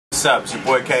What's up? It's your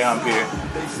boy K Hump here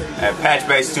at Patch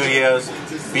Bay Studios,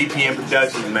 BPM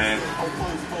Productions, man.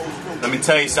 Let me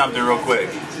tell you something real quick.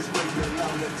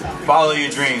 Follow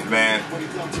your dreams, man.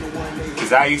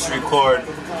 Because I used to record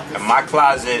in my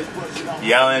closet,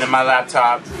 yelling at my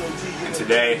laptop, and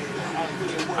today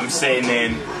I'm sitting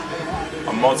in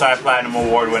a multi-platinum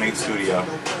award-winning studio.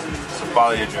 So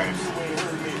follow your dreams.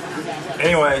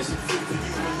 Anyways,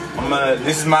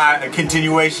 this is my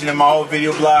continuation of my old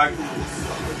video blog.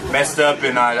 Messed up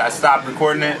and I stopped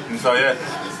recording it, and so yeah,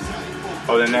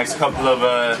 over the next couple of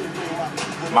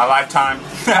my lifetime,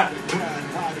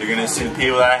 you're gonna see the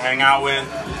people that I hang out with,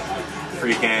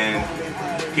 freaking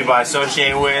people I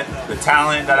associate with, the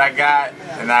talent that I got,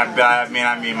 and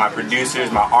I mean my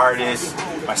producers, my artists,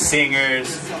 my singers,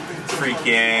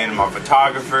 freaking my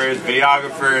photographers,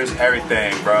 videographers,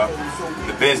 everything, bro.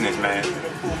 The business, man.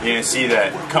 You're gonna see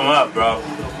that come up, bro.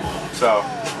 So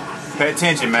pay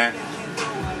attention, man.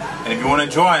 And if you want to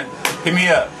join, hit me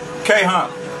up. K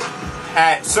Hump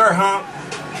at Sir Hump.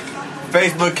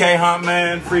 Facebook K Hump,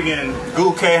 man. Freaking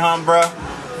Google K Hump, bro.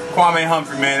 Kwame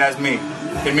Humphrey, man. That's me.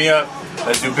 Hit me up.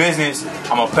 Let's do business.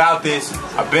 I'm about this.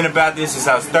 I've been about this since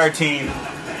I was 13.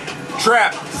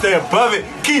 Trap. Stay above it.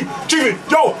 Keep dreaming.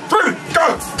 Yo, dreaming.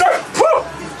 Go. Woo!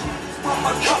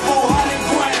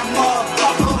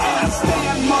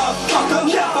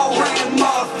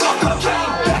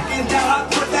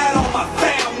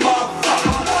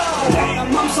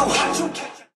 I'm so hot you can't